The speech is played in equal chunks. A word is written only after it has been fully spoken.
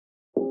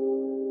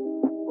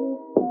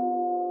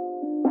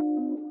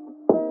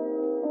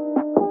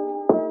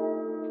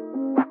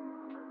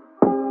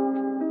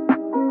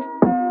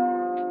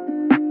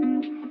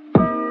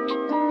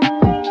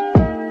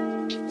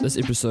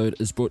This episode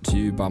is brought to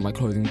you by my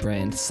clothing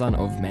brand, Son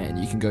of Man.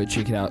 You can go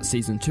check it out.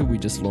 Season 2, we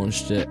just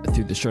launched it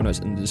through the show notes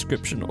in the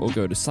description, or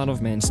go to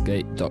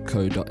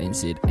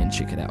sonofmanskate.co.nz and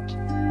check it out.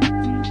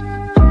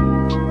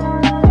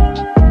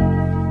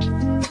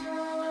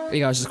 Hey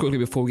guys, just quickly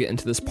before we get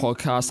into this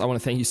podcast, I want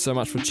to thank you so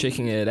much for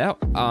checking it out.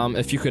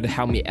 If you could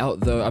help me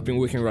out though, I've been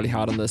working really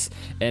hard on this,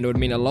 and it would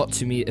mean a lot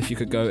to me if you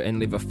could go and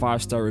leave a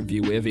 5-star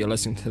review wherever you're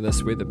listening to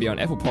this, whether it be on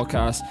Apple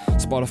Podcasts,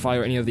 Spotify,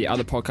 or any of the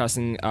other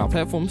podcasting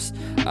platforms.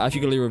 If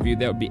you could leave a review,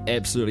 that would be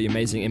absolutely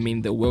amazing and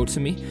mean the world to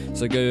me.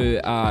 So go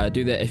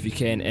do that if you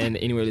can, and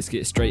anyway, let's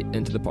get straight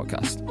into the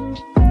podcast.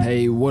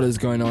 Hey, what is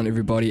going on,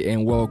 everybody,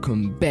 and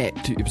welcome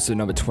back to episode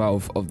number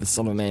 12 of the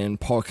Son of Man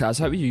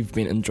podcast. I hope you've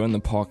been enjoying the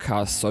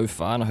podcast so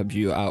far, and I hope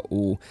you are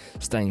all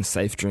staying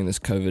safe during this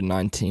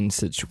COVID-19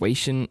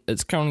 situation.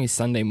 It's currently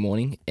Sunday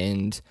morning,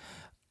 and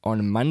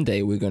on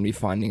Monday we're going to be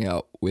finding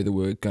out whether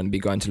we're going to be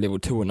going to level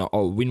 2 or not,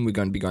 or when we're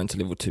going to be going to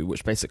level 2,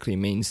 which basically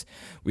means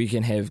we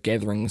can have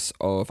gatherings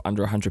of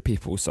under 100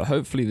 people. So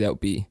hopefully that'll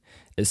be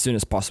as soon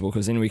as possible,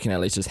 because then we can at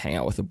least just hang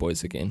out with the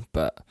boys again,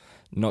 but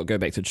not go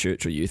back to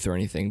church or youth or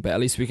anything. But at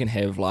least we can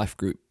have life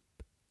group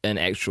in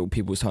actual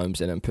people's homes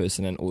and in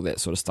person and all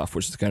that sort of stuff,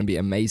 which is going to be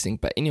amazing.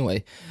 But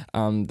anyway,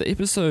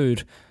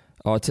 today's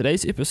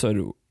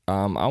episode,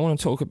 I want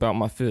to talk about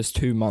my first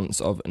 2 months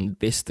of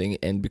investing,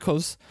 and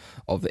because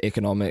of the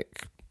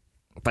economic,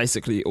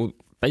 basically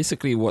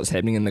what's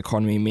happening in the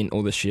economy meant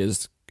all the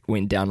shares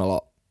went down a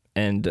lot,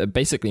 and it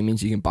basically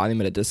means you can buy them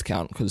at a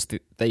discount, because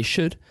they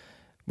should.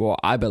 Well,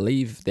 I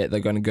believe that they're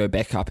going to go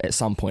back up at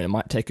some point. It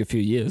might take a few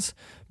years,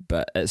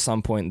 but at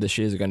some point the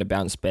shares are going to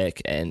bounce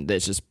back, and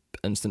that's just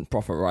instant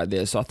profit right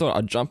there. So I thought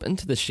I'd jump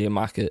into the share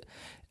market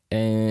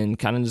and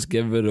kind of just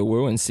give it a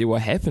whirl and see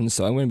what happens.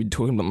 So I'm going to be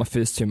talking about my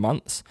first 2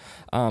 months,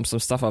 some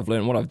stuff I've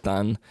learned, what I've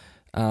done,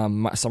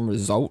 some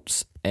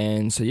results.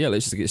 And so yeah,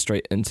 let's just get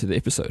straight into the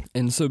episode.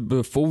 And so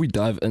before we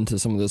dive into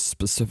some of the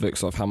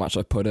specifics of how much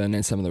I put in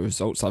and some of the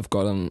results I've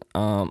gotten,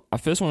 I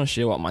first want to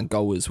share what my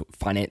goal is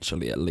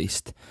financially, at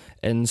least.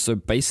 And so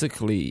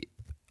basically,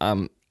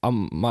 my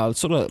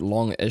sort of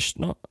long-ish,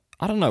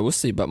 we'll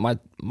see, but my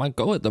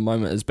goal at the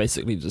moment is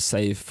basically to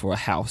save for a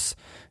house.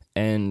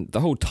 And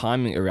the whole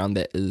timing around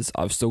that is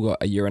I've still got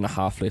a year and a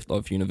half left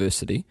of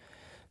university.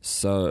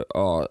 So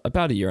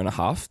about a year and a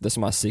half. This is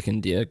my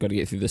second year. Got to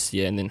get through this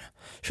year, and then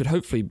should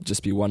hopefully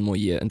just be one more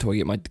year until I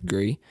get my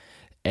degree.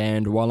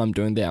 And while I'm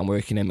doing that, I'm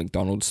working at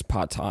McDonald's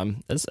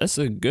part-time. It's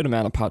a good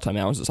amount of part-time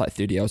hours. It's like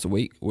 30 hours a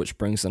week, which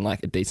brings in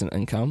like a decent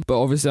income.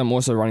 But obviously I'm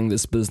also running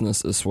this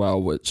business as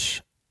well,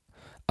 which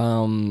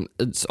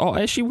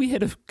we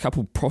had a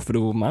couple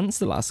profitable months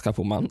the last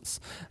couple months.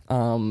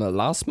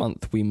 Last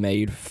month we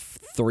made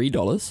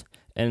 $3,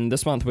 and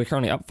this month we're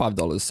currently up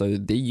 $5. So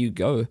there you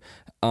go.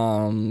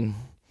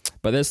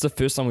 But that's the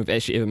first time we've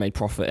actually ever made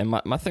profit. And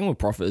my thing with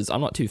profit is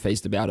I'm not too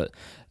phased about it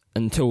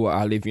until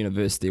I leave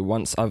university.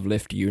 Once I've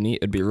left uni,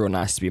 it'd be real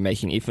nice to be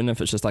making, even if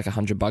it's just like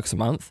 $100 a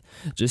month,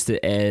 just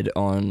to add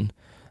on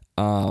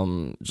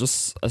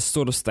just a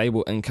sort of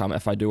stable income.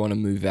 If I do want to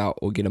move out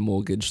or get a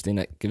mortgage, then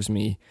it gives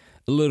me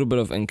a little bit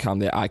of income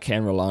that I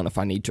can rely on if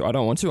I need to. I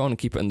don't want to. I want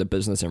to keep it in the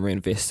business and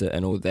reinvest it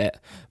and all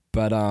that.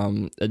 But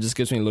it just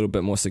gives me a little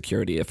bit more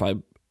security if I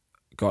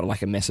got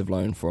like a massive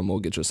loan for a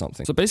mortgage or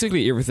something. So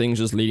basically everything's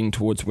just leading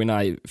towards when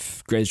I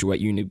graduate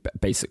uni,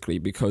 basically,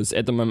 because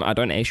at the moment I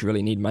don't actually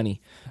really need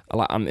money.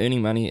 I'm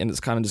earning money, and it's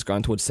kind of just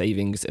going towards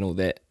savings and all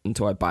that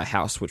until I buy a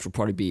house, which will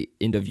probably be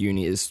end of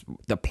uni is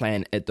the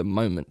plan at the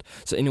moment.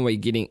 So anyway,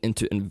 getting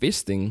into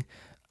investing,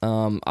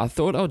 I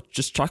thought I would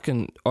just chuck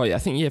in, I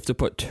think you have to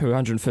put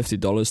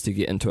 $250 to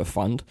get into a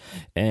fund,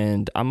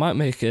 and I might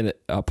make a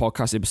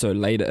podcast episode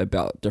later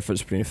about the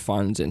difference between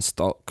funds and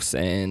stocks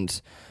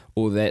and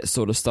all that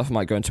sort of stuff. I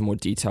might go into more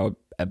detail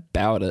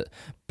about it,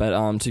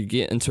 but to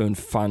get into a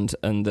fund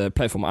and the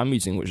platform I'm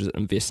using, which is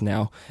Invest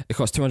Now, it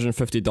costs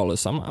 $250.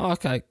 So I'm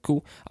like, okay,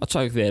 cool, I'll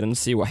check that and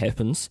see what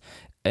happens.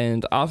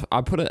 And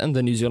I put it in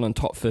the New Zealand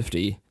top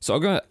 50.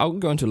 So I'll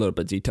go into a little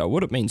bit of detail.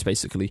 What it means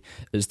basically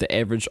is the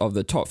average of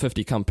the top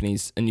 50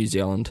 companies in New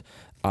Zealand.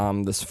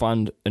 This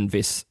fund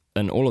invests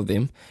in all of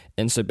them.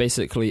 And so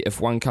basically, if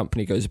one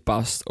company goes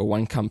bust or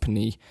one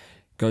company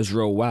goes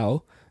real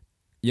well,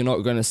 you're not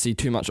going to see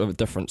too much of a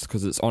difference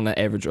because it's on an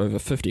average over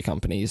 50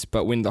 companies.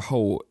 But when the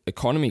whole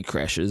economy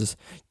crashes,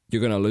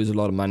 you're going to lose a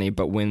lot of money.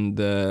 But when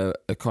the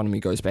economy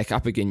goes back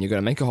up again, you're going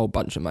to make a whole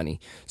bunch of money.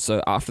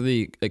 So after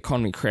the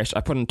economy crashed,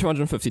 I put in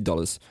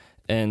 $250.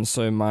 And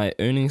so my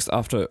earnings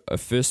after a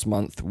first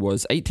month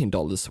was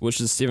 $18,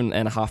 which is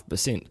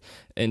 7.5%.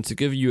 And to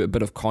give you a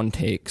bit of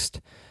context,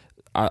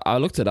 I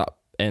looked it up,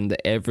 and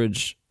the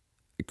average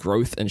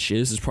growth in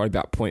shares is probably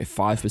about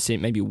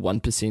 0.5%, maybe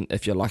 1%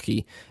 if you're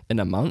lucky in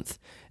a month.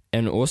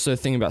 And also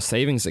thinking about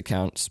savings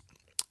accounts,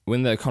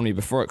 when the economy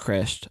before it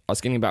crashed, I was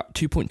getting about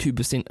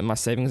 2.2% in my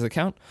savings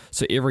account.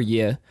 So every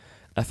year,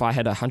 if I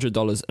had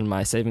 $100 in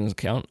my savings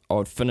account, I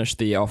would finish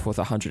the year off with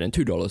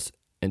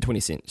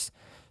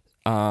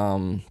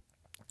 $102.20.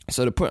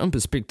 So to put in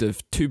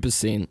perspective,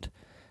 2%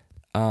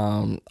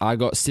 I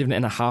got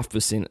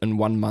 7.5% in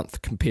 1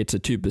 month compared to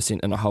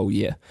 2% in a whole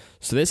year.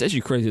 So that's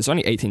actually crazy. It's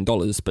only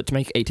 $18, but to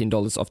make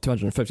 $18 off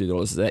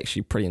 $250 is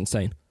actually pretty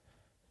insane.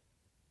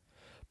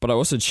 But I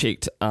also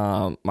checked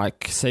my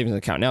savings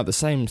account now, the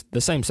same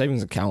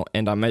savings account,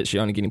 and I'm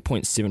actually only getting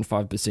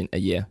 0.75% a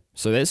year.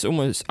 So that's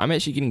I'm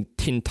actually getting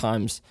 10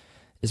 times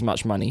as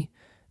much money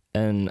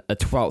in a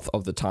 12th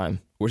of the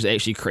time, which is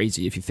actually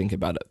crazy if you think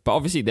about it. But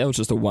obviously that was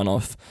just a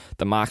one-off.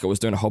 The market was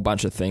doing a whole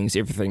bunch of things.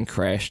 Everything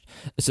crashed.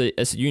 It's a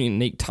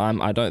unique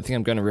time. I don't think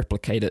I'm going to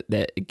replicate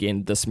that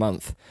again this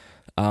month.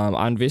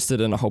 I invested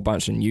in a whole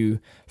bunch of new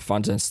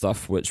funds and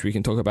stuff, which we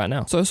can talk about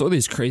now. So I saw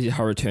these crazy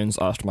high returns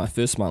after my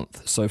first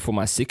month. So for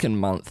my second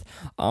month,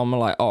 I'm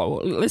like,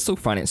 let's talk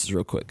finances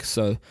real quick.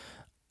 So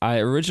I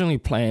originally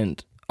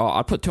planned,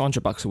 I'd put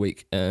 $200 a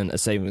week in a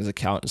savings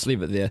account. Just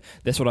leave it there.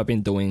 That's what I've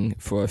been doing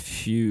for a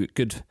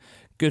good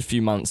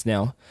few months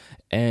now,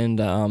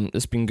 and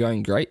it's been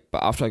going great.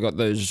 But after I got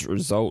those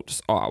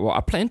results,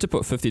 I planned to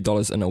put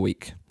 $50 in a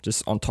week,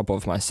 just on top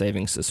of my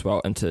savings as well,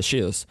 into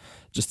shares,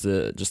 just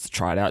to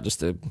try it out, just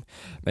to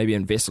maybe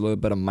invest a little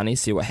bit of money,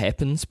 see what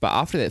happens. But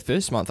after that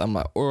first month, I'm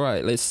like, all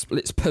right, let's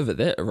pivot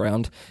that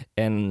around,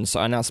 and so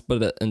I now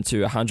split it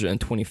into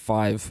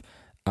 125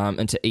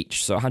 into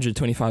each, so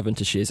 125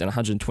 into shares and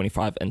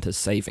 125 into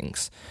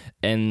savings.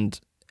 And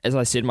as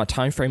I said, my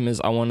time frame is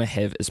I want to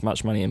have as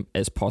much money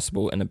as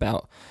possible in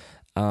about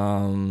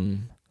a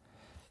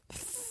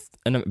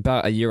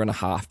year and a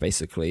half,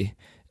 basically.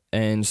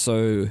 And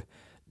so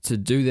to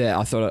do that,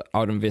 I thought I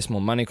would invest more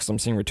money because I'm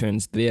seeing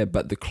returns there.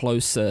 But the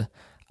closer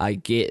I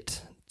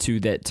get to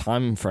that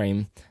time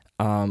frame,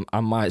 I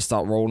might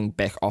start rolling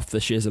back off the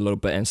shares a little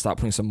bit and start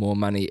putting some more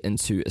money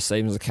into a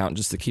savings account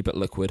just to keep it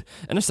liquid.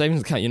 In a savings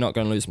account, you're not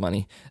going to lose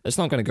money. It's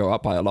not going to go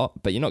up by a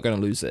lot, but you're not going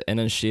to lose it. And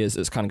in shares,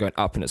 it's kind of going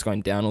up and it's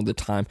going down all the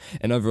time.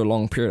 And over a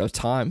long period of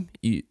time,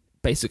 you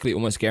basically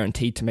almost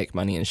guaranteed to make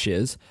money in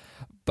shares.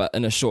 But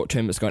in a short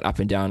term, it's going up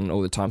and down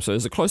all the time. So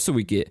as the closer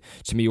we get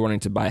to me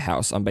wanting to buy a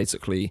house, I'm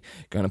basically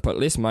going to put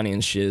less money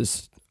in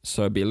shares,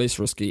 so it'd be less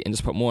risky, and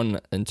just put more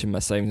into my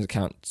savings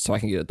account so I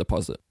can get a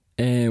deposit.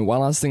 And one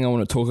last thing I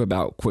want to talk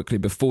about quickly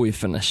before we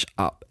finish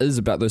up is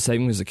about those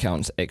savings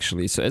accounts,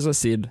 actually. So as I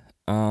said,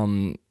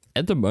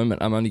 at the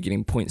moment, I'm only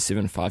getting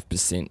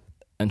 0.75%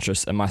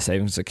 interest in my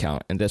savings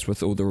account, and that's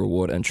with all the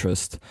reward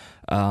interest.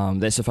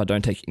 That's if I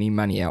don't take any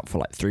money out for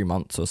like 3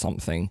 months or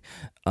something.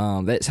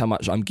 That's how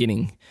much I'm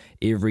getting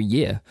every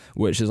year,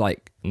 which is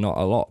like not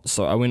a lot.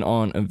 So I went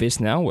on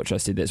Invest Now, which I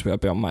said that's where I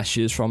built my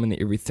shares from and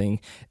everything.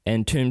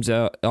 And turns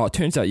out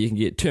you can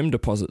get term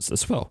deposits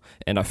as well.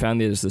 And I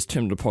found there's this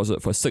term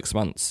deposit for 6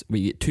 months where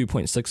you get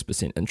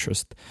 2.6%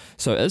 interest.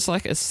 So it's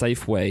like a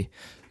safe way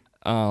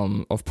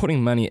of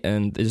putting money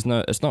in. It's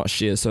not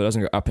shares, so it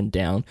doesn't go up and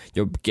down.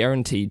 You're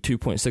guaranteed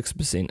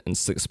 2.6% in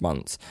 6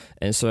 months,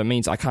 and so it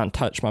means I can't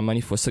touch my money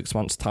for 6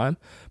 months time,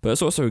 but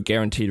it's also a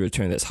guaranteed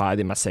return that's higher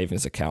than my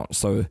savings account.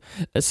 So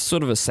it's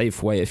sort of a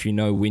safe way if you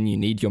know when you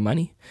need your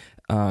money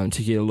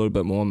to get a little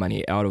bit more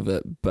money out of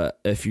it. But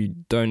if you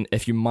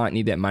might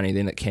need that money,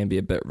 then it can be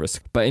a bit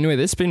risky. But anyway,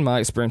 that's been my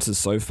experiences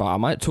so far. I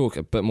might talk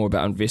a bit more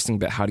about investing,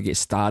 about how to get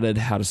started,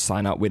 how to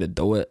sign up, where to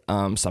do it,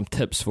 some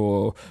tips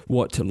for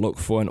what to look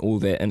for and all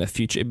that in a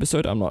future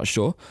episode. I'm not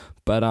sure.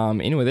 But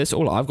anyway, that's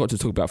all I've got to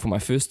talk about for my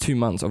first 2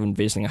 months of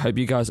investing. I hope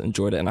you guys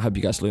enjoyed it, and I hope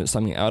you guys learned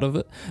something out of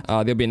it.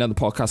 There'll be another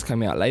podcast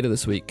coming out later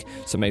this week,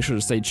 so make sure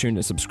to stay tuned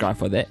and subscribe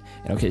for that,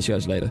 and I'll catch you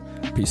guys later.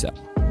 Peace out.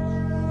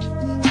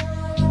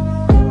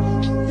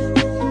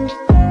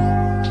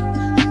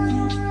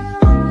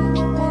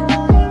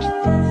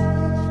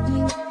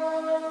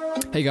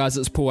 Hey guys,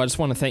 it's Paul. I just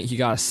want to thank you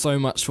guys so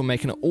much for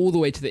making it all the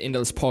way to the end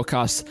of this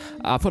podcast.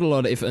 I put a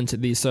lot of effort into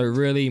these, so it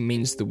really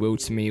means the world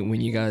to me when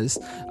you guys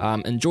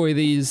enjoy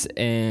these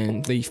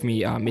and leave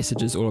me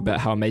messages all about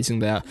how amazing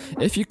they are.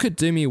 If you could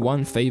do me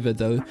one favor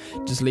though,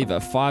 just leave a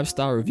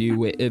 5-star review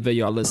wherever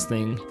you're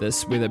listening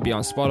this, whether it be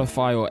on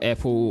Spotify or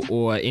Apple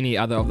or any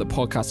other of the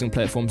podcasting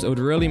platforms. It would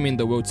really mean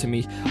the world to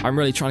me. I'm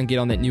really trying to get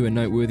on that new and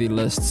noteworthy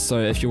list, so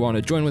if you want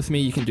to join with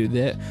me, you can do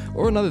that.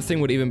 Or another thing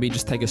would even be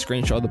just take a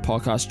screenshot of the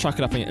podcast, chuck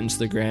it up on your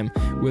Instagram,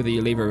 whether you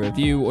leave a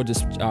review or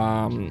just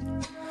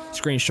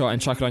screenshot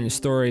and chuck it on your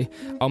story.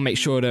 I'll make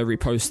sure to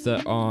repost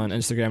it on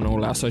Instagram and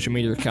all our social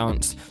media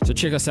accounts. So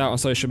check us out on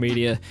social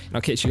media, and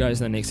I'll catch you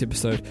guys in the next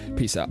episode.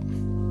 Peace out.